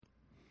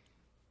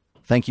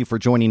Thank you for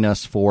joining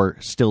us for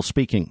Still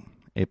Speaking,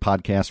 a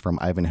podcast from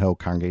Ivanhoe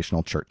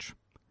Congregational Church.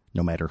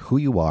 No matter who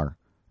you are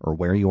or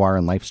where you are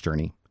in life's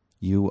journey,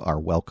 you are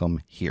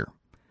welcome here.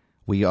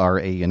 We are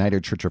a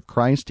United Church of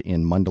Christ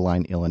in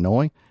Mundelein,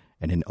 Illinois,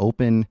 and an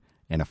open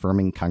and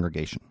affirming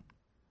congregation.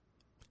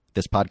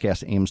 This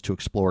podcast aims to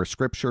explore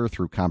Scripture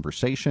through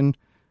conversation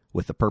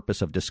with the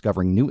purpose of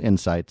discovering new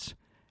insights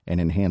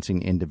and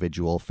enhancing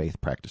individual faith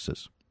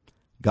practices.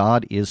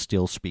 God is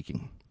still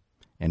speaking,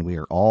 and we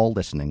are all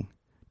listening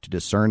to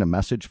discern a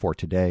message for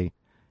today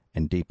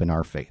and deepen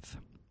our faith.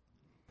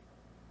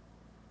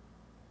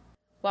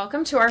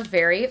 Welcome to our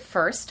very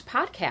first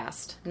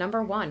podcast,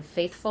 number 1,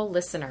 Faithful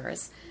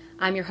Listeners.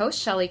 I'm your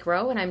host, Shelley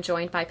Grow, and I'm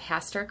joined by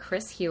Pastor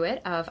Kris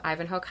Hewitt of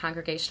Ivanhoe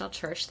Congregational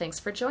Church. Thanks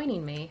for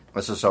joining me.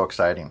 This is so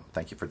exciting.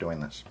 Thank you for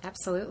doing this.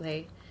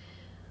 Absolutely.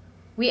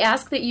 We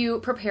ask that you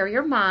prepare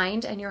your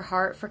mind and your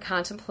heart for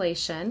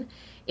contemplation.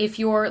 If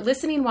you're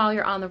listening while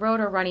you're on the road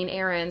or running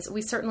errands,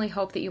 we certainly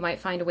hope that you might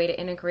find a way to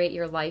integrate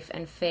your life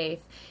and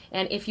faith.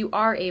 And if you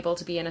are able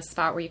to be in a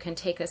spot where you can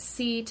take a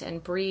seat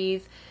and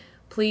breathe,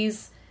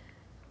 please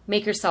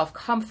make yourself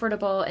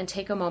comfortable and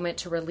take a moment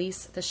to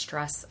release the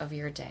stress of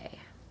your day.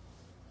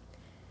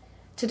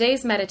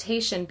 Today's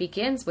meditation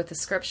begins with the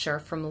scripture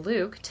from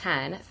Luke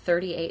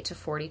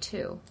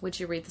 10:38-42. Would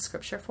you read the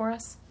scripture for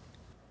us?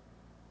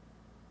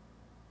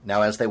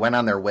 Now as they went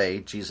on their way,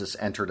 Jesus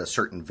entered a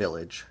certain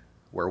village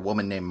where a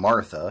woman named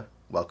Martha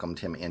welcomed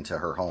him into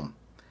her home.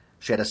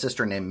 She had a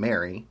sister named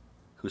Mary,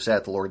 who sat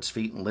at the Lord's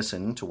feet and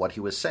listened to what he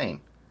was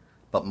saying.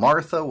 But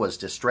Martha was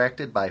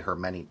distracted by her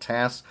many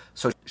tasks,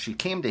 so she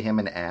came to him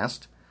and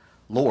asked,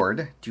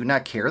 "Lord, do you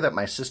not care that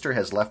my sister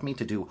has left me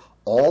to do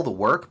all the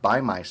work by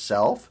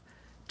myself?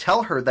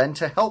 Tell her then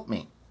to help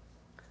me."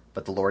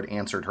 But the Lord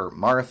answered her,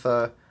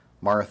 "Martha,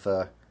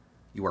 Martha,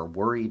 you are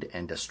worried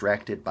and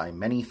distracted by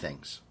many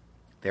things.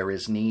 There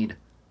is need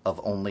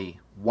of only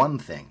one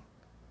thing.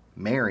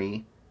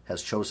 Mary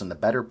has chosen the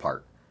better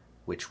part,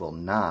 which will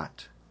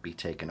not be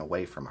taken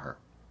away from her."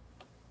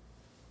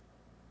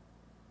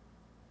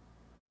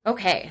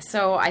 Okay,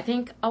 so I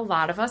think a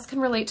lot of us can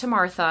relate to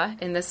Martha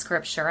in this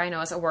scripture. I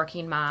know as a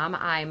working mom,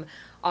 I'm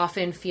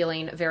often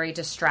feeling very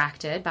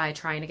distracted by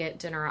trying to get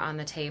dinner on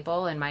the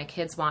table, and my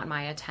kids want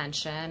my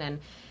attention, and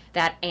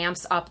that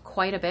amps up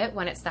quite a bit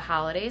when it's the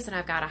holidays and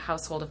I've got a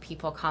household of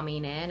people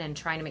coming in and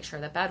trying to make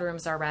sure the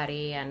bedrooms are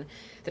ready and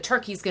the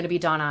turkey's going to be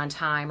done on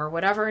time or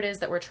whatever it is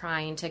that we're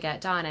trying to get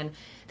done. And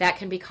that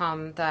can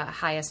become the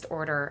highest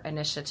order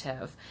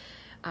initiative,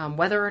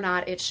 whether or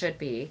not it should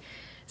be.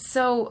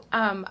 So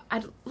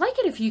I'd like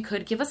it if you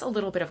could give us a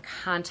little bit of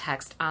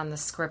context on the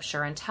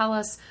scripture and tell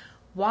us,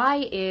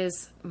 why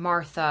is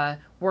Martha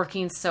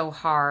working so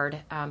hard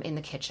in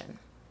the kitchen?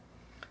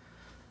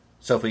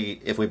 So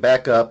if we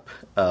back up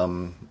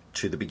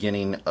to the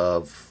beginning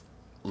of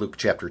Luke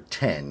chapter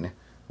 10,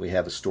 we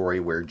have a story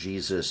where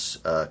Jesus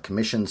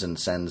commissions and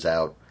sends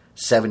out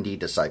 70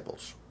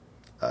 disciples.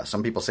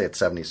 Some people say it's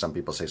 70, some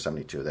people say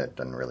 72. That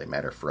doesn't really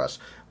matter for us.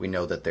 We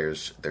know that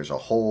there's a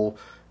whole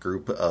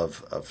group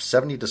of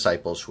 70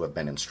 disciples who have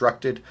been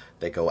instructed.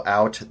 They go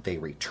out, they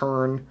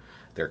return.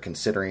 They're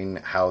considering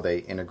how they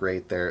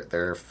integrate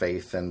their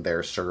faith and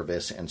their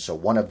service. And so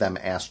one of them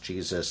asked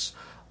Jesus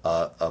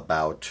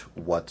about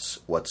what's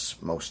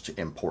most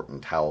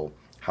important, how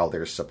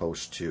they're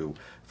supposed to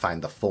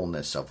find the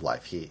fullness of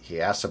life.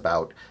 He asks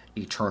about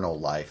eternal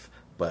life,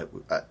 but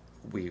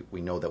we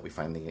know that we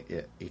find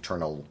the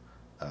eternal,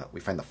 we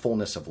find the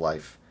fullness of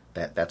life.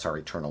 That's our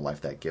eternal life,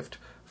 that gift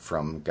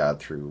from God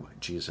through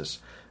Jesus.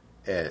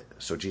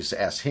 So Jesus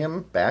asks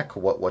him back,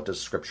 what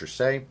does Scripture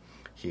say?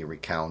 He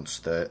recounts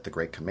the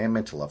great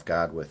commandment to love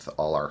God with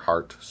all our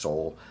heart,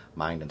 soul,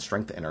 mind, and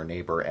strength, and our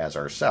neighbor as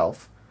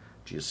ourself.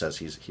 Jesus says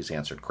he's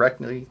answered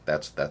correctly.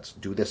 That's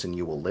do this and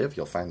you will live.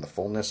 You'll find the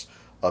fullness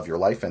of your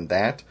life in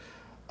that.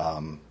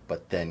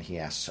 But then he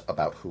asks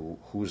about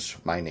who's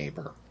my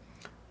neighbor.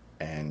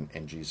 And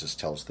Jesus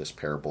tells this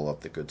parable of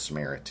the Good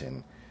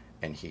Samaritan.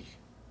 And he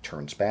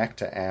turns back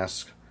to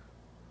ask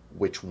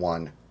which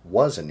one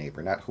was a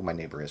neighbor, not who my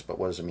neighbor is, but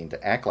what does it mean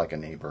to act like a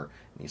neighbor?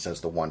 And he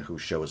says the one who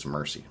shows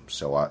mercy.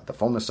 So the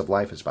fullness of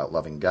life is about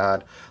loving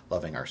God,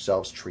 loving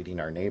ourselves, treating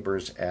our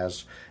neighbors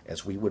as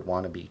we would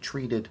want to be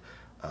treated,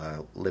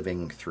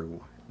 living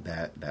through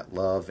that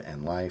love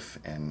and life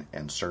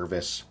and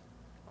service.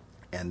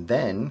 And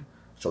then,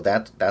 so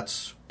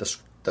that's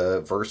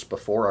the verse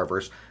before our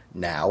verse.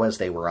 Now, as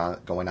they were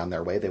going on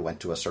their way, they went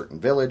to a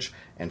certain village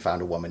and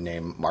found a woman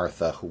named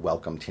Martha who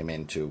welcomed him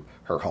into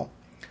her home.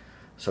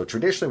 So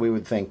traditionally, we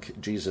would think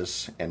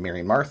Jesus and Mary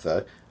and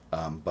Martha,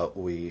 but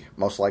we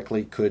most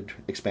likely could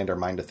expand our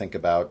mind to think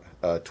about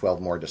 12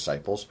 more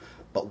disciples.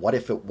 But what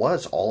if it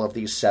was all of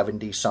these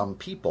 70-some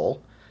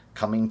people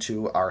coming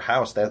to our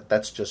house?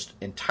 That's just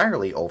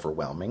entirely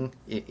overwhelming.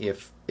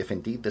 If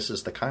indeed this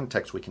is the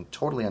context, we can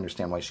totally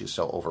understand why she's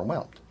so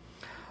overwhelmed.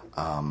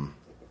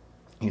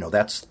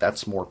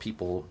 That's more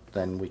people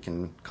than we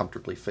can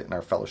comfortably fit in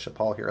our fellowship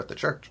hall here at the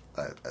church.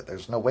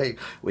 There's no way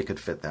we could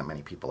fit that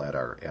many people at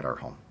our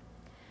home.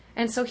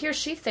 And so here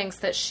she thinks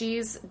that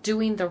she's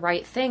doing the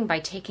right thing by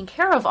taking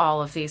care of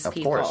all of these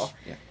people. Of course.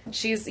 Yeah.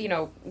 She's,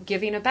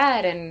 giving a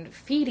bed and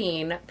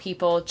feeding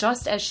people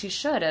just as she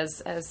should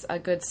as a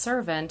good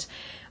servant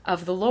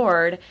of the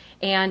Lord.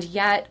 And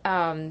yet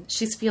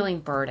she's feeling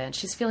burdened.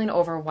 She's feeling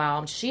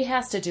overwhelmed. She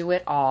has to do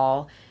it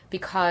all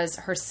because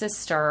her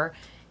sister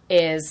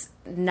is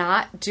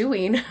not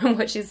doing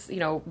what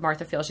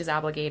Martha feels she's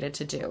obligated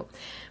to do.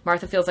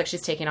 Martha feels like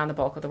she's taking on the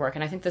bulk of the work.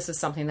 And I think this is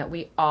something that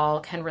we all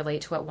can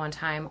relate to at one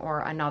time or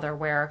another,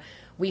 where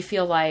we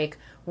feel like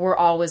we're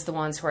always the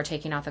ones who are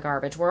taking out the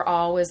garbage. We're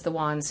always the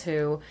ones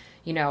who,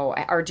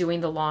 are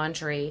doing the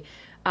laundry.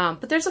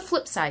 But there's a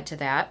flip side to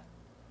that.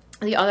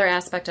 The other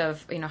aspect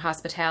of,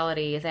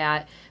 hospitality,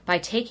 that by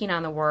taking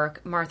on the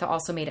work, Martha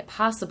also made it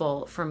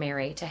possible for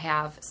Mary to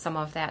have some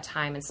of that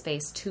time and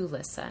space to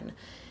listen,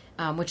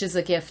 which is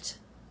a gift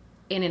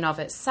in and of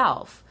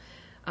itself.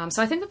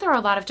 So I think that there are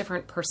a lot of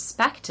different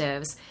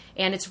perspectives,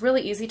 and it's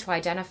really easy to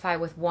identify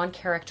with one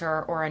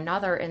character or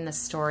another in the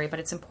story, but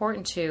it's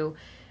important to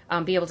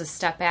be able to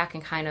step back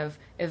and kind of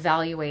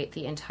evaluate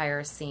the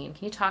entire scene.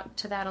 Can you talk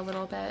to that a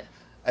little bit?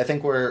 I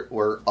think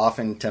we're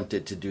often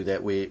tempted to do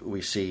that.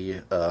 We see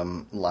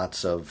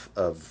lots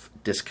of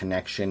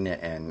disconnection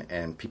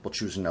and people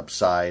choosing up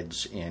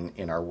sides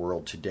in our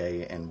world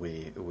today, and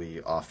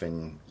we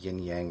often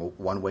yin yang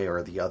one way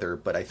or the other.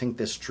 But I think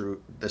this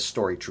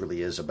story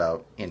truly is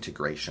about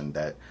integration.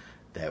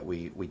 That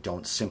we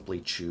don't simply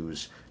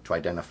choose to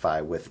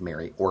identify with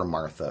Mary or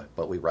Martha,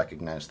 but we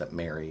recognize that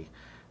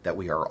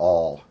we are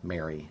all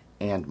Mary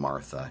and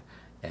Martha.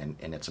 And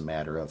it's a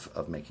matter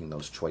of making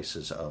those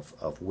choices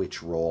of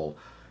which role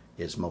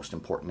is most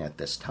important at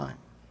this time.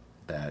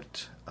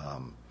 That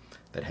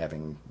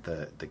having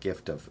the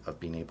gift of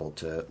being able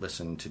to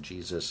listen to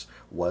Jesus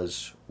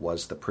was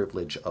the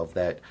privilege of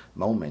that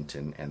moment,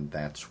 and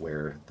that's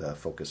where the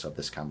focus of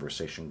this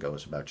conversation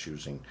goes, about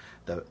choosing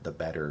the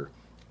better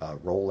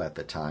role at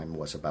the time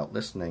was about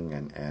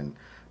listening,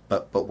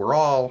 but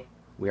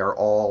we are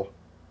all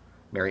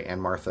Mary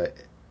and Martha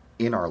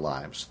in our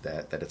lives,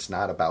 that it's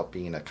not about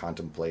being a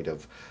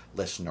contemplative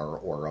listener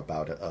or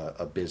about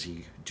a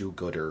busy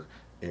do-gooder.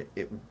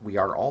 We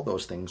are all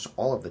those things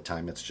all of the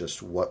time. It's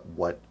just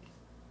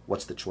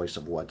what's the choice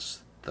of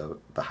what's the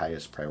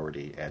highest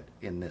priority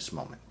in this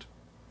moment.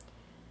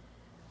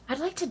 I'd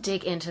like to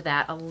dig into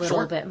that a little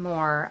Sure. bit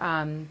more.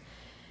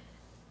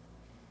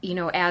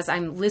 As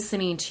I'm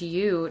listening to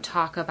you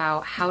talk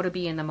about how to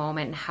be in the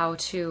moment and how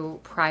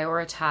to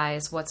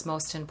prioritize what's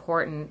most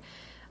important,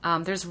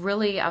 there's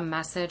really a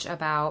message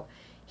about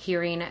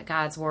hearing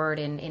God's word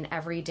in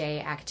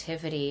everyday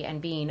activity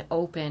and being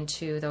open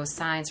to those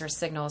signs or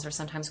signals, or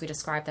sometimes we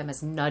describe them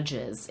as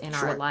nudges in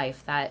Sure. our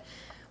life, that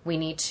we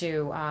need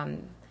to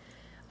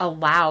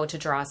allow to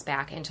draw us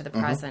back into the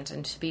present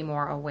and to be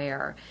more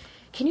aware.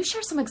 Can you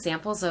share some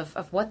examples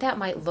of what that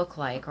might look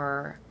like?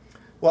 Or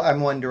Well,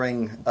 I'm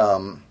wondering,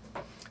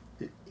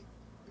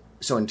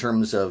 so in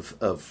terms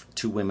of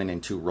two women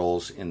in two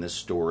roles in this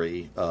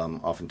story,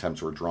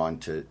 oftentimes we're drawn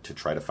to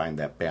try to find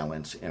that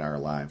balance in our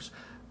lives.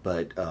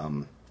 But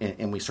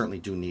and we certainly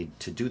do need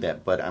to do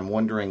that. But I'm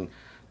wondering,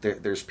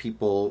 there's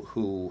people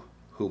who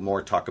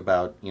more talk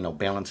about,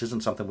 balance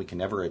isn't something we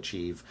can ever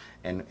achieve,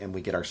 and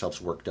we get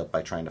ourselves worked up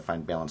by trying to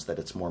find balance, that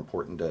it's more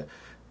important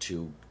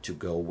to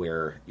go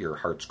where your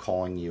heart's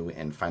calling you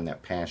and find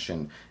that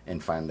passion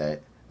and find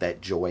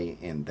that joy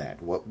in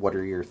that. What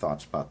are your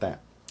thoughts about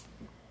that?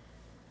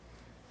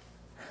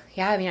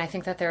 Yeah, I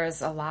think that there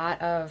is a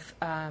lot of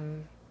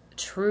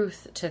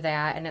truth to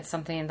that, and it's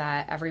something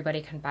that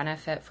everybody can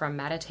benefit from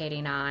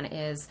meditating on,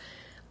 is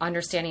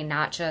understanding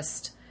not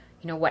just,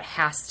 what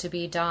has to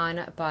be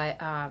done, but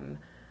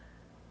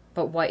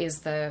what is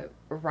the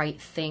right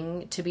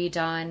thing to be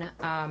done.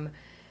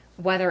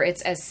 Whether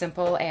it's as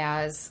simple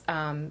as,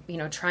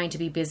 trying to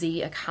be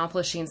busy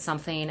accomplishing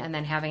something and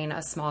then having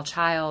a small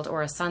child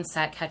or a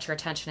sunset catch your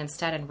attention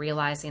instead, and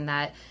realizing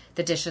that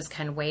the dishes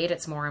can wait.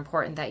 It's more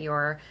important that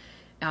you're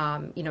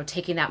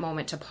taking that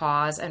moment to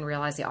pause and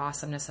realize the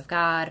awesomeness of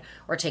God,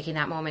 or taking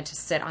that moment to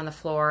sit on the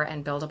floor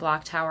and build a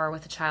block tower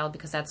with a child,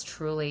 because that's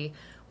truly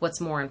what's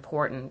more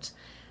important.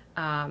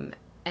 And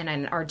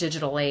in our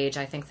digital age,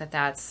 I think that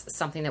that's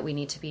something that we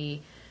need to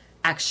be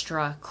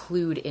extra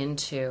clued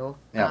into.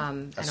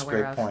 That's a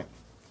great point.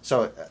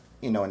 So,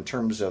 in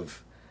terms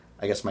of,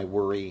 I guess, my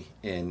worry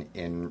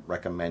in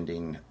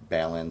recommending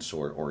balance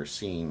or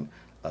seeing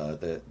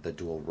the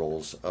dual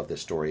roles of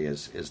this story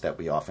is that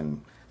we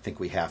often think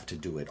we have to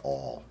do it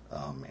all,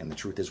 and the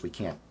truth is we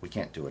can't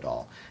do it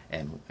all,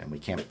 and we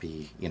can't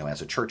be,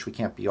 as a church, we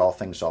can't be all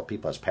things to all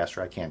people. As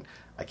pastor, I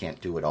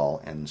can't do it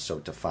all, and so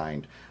to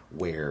find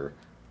where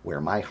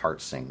my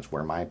heart sings,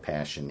 where my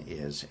passion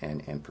is,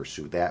 and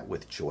pursue that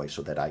with joy,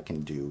 so that I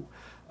can do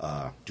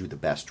the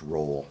best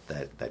role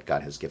that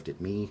God has gifted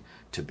me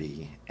to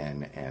be,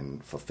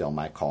 and fulfill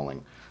my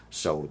calling.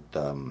 So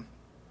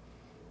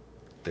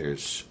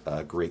there's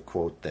a great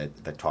quote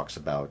that talks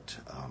about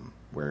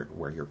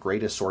where your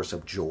greatest source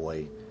of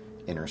joy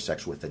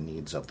intersects with the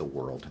needs of the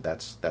world.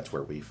 That's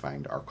where we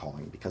find our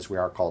calling, because we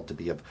are called to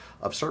be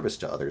of service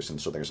to others,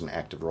 and so there's an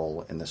active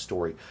role in the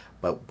story.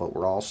 But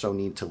we also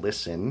need to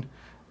listen,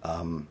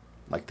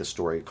 like the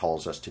story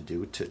calls us to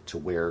do, to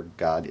where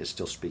God is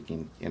still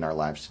speaking in our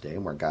lives today,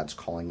 and where God's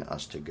calling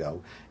us to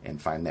go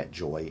and find that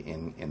joy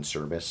in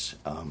service.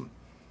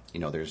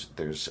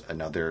 There's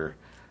another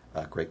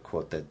great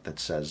quote that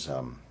says,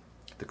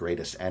 the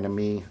greatest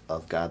enemy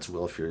of God's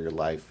will for your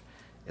life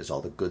is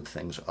all the good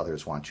things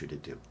others want you to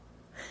do.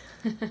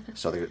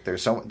 So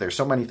there's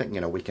so many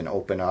things. We can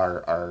open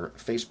our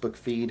Facebook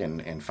feed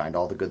and find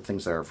all the good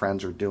things that our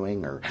friends are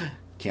doing, or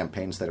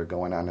campaigns that are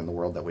going on in the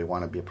world that we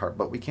want to be a part.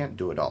 But we can't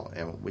do it all,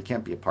 and we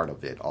can't be a part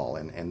of it all,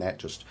 and that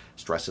just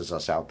stresses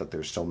us out. That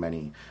there's so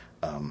many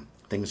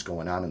things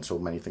going on and so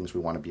many things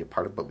we want to be a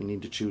part of. But we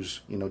need to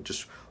choose,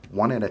 just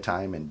one at a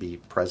time, and be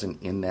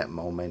present in that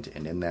moment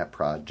and in that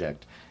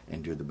project,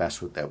 and do the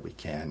best with that we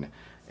can,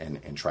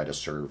 and try to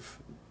serve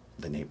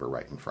the neighbor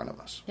right in front of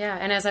us. Yeah,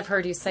 and as I've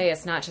heard you say,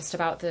 it's not just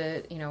about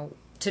the,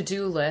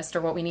 to-do list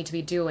or what we need to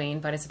be doing,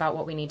 but it's about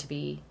what we need to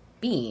be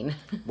being.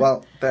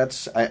 Well,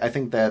 I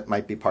think that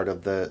might be part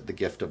of the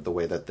gift of the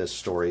way that this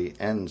story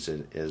ends,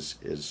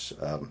 is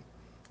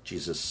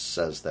Jesus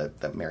says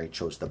that Mary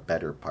chose the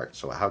better part.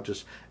 So how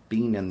just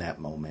being in that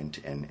moment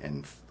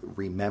and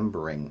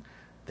remembering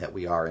that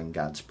we are in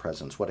God's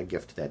presence, what a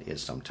gift that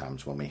is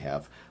sometimes when we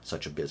have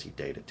such a busy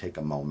day, to take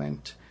a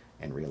moment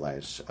and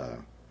realize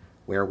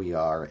where we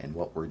are and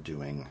what we're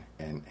doing,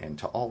 and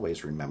to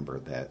always remember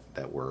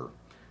that we're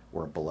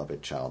a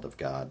beloved child of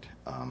God.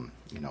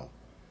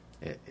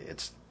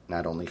 It's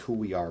not only who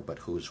we are, but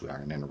whose we are.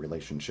 And in a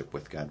relationship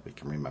with God, we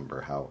can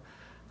remember how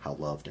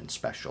loved and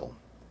special,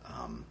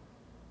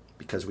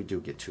 because we do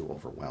get too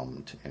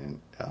overwhelmed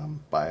and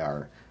by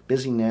our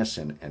busyness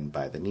and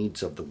by the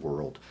needs of the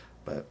world.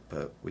 But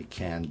we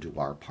can do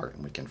our part,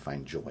 and we can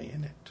find joy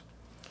in it.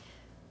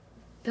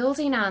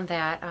 Building on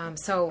that,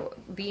 so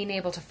being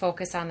able to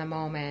focus on the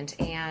moment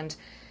and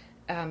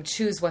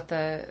choose what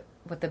the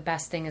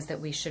best thing is that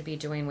we should be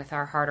doing with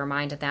our heart or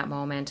mind at that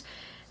moment.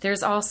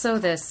 There's also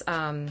this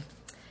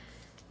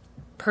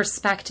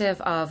perspective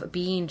of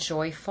being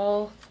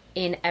joyful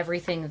in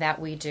everything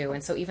that we do.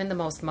 And so even the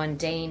most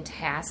mundane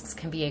tasks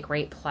can be a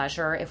great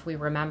pleasure if we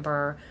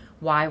remember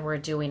why we're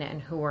doing it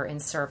and who we're in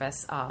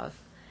service of.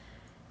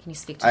 Can you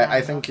speak to that?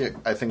 I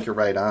think you're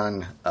right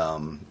on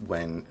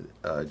when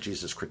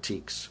Jesus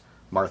critiques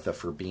Martha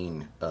for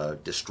being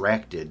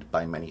distracted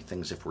by many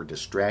things. If we're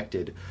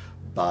distracted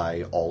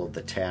by all of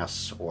the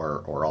tasks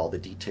or all the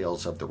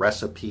details of the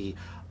recipe,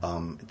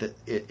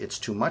 it's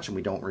too much, and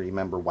we don't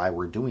remember why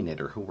we're doing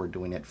it or who we're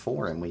doing it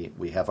for. And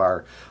we have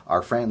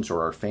our friends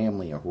or our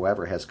family or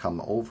whoever has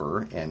come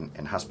over,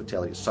 and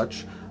hospitality is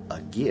such a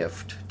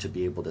gift to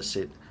be able to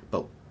sit,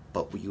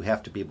 but you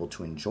have to be able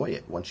to enjoy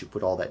it. Once you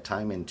put all that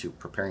time into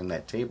preparing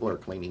that table or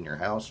cleaning your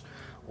house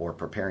or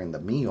preparing the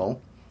meal,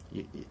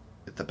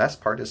 the best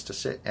part is to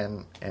sit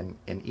and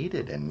eat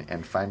it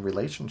and find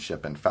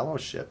relationship and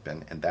fellowship.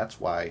 And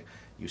that's why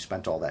you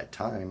spent all that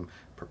time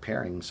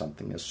preparing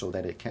something, is so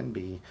that it can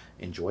be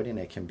enjoyed and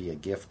it can be a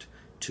gift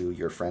to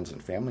your friends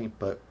and family.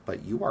 But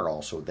you are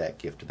also that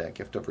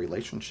gift of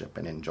relationship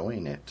and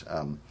enjoying it.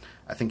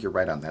 I think you're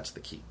right on. That's the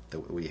key.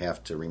 That we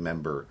have to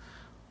remember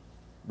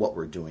what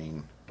we're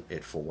doing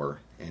it for,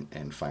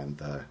 and find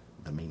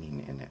the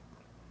meaning in it.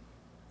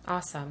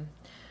 Awesome.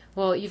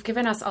 Well, you've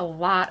given us a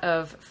lot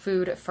of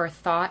food for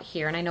thought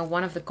here, and I know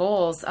one of the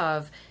goals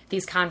of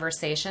these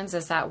conversations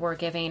is that we're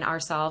giving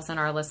ourselves and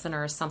our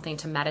listeners something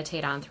to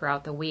meditate on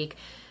throughout the week.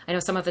 I know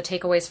some of the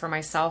takeaways for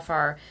myself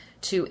are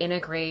to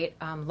integrate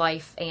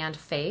life and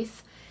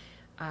faith,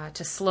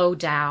 to slow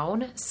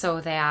down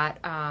so that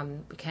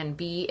we can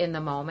be in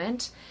the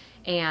moment,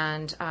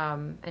 and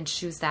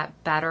choose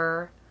that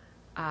better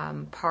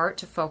part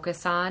to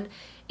focus on,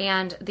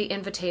 and the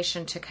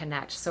invitation to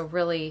connect. So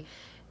really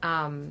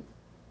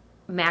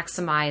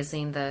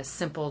maximizing the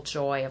simple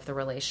joy of the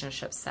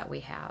relationships that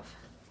we have.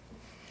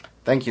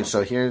 Thank you.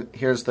 So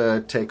here's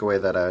the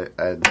takeaway that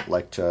I'd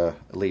like to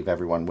leave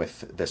everyone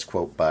with, this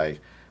quote by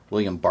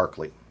William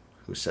Barclay,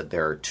 who said,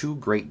 "There are two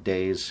great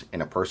days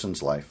in a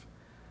person's life,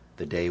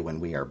 the day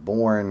when we are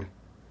born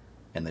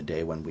and the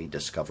day when we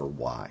discover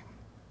why."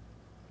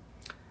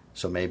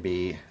 So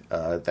maybe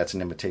that's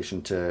an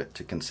invitation to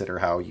consider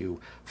how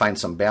you find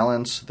some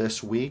balance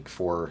this week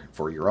for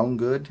your own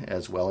good,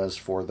 as well as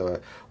for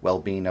the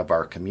well-being of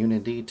our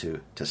community,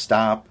 to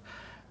stop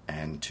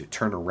and to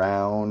turn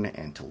around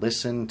and to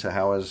listen to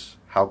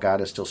how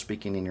God is still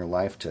speaking in your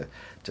life, to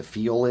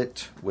feel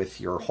it with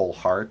your whole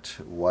heart,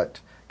 what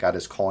God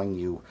is calling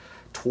you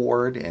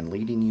toward and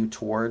leading you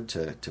toward,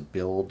 to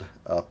build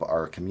up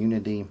our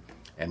community,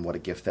 and what a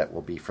gift that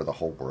will be for the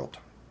whole world,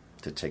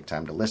 to take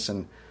time to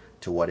listen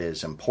to what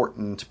is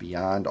important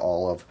beyond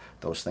all of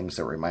those things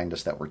that remind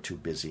us that we're too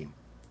busy,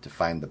 to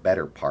find the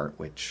better part,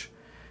 which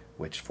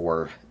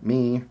for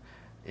me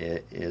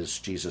is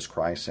Jesus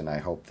Christ. And I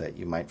hope that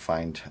you might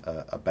find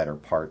a better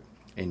part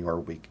in your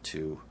week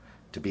to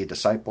be a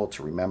disciple,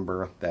 to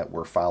remember that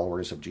we're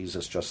followers of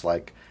Jesus, just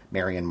like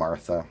Mary and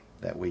Martha,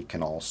 that we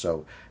can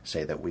also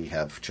say that we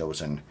have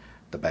chosen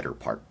the better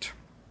part.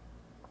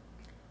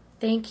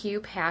 Thank you,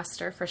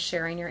 Pastor, for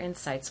sharing your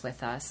insights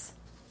with us.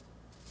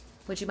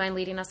 Would you mind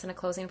leading us in a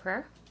closing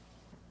prayer?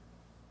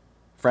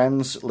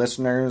 Friends,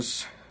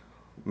 listeners,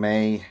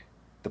 may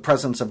the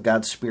presence of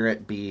God's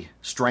Spirit be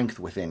strength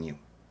within you,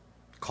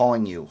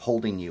 calling you,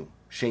 holding you,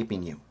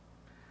 shaping you,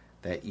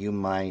 that you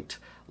might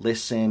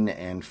listen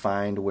and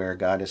find where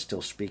God is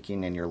still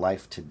speaking in your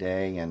life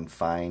today and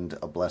find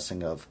a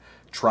blessing of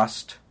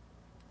trust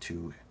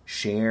to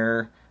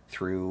share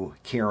through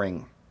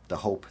caring the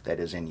hope that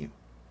is in you.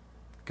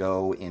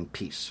 Go in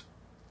peace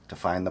to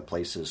find the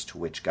places to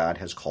which God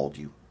has called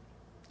you.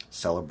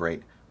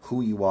 Celebrate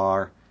who you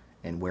are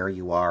and where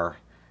you are,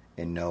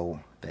 and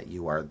know that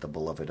you are the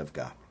beloved of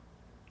God.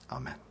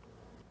 Amen.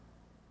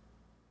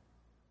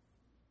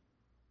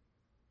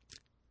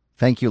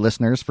 Thank you,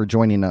 listeners, for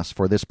joining us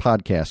for this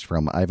podcast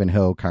from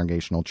Ivanhoe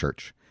Congregational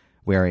Church.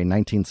 We are a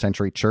 19th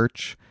century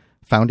church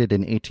founded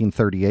in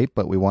 1838,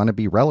 but we want to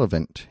be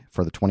relevant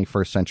for the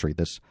 21st century.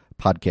 This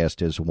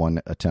podcast is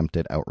one attempt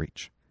at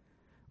outreach.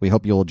 We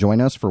hope you'll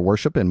join us for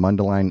worship in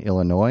Mundelein,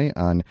 Illinois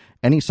on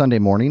any Sunday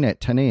morning at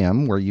 10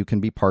 a.m. where you can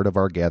be part of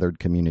our gathered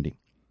community.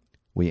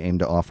 We aim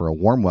to offer a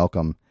warm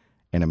welcome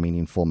and a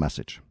meaningful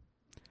message.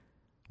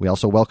 We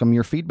also welcome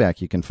your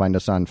feedback. You can find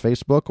us on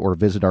Facebook or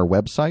visit our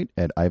website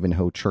at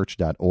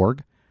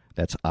ivanhoechurch.org.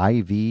 That's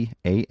IVANHOE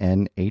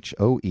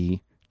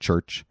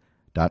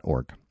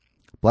church.org.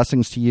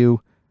 Blessings to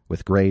you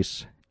with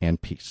grace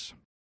and peace.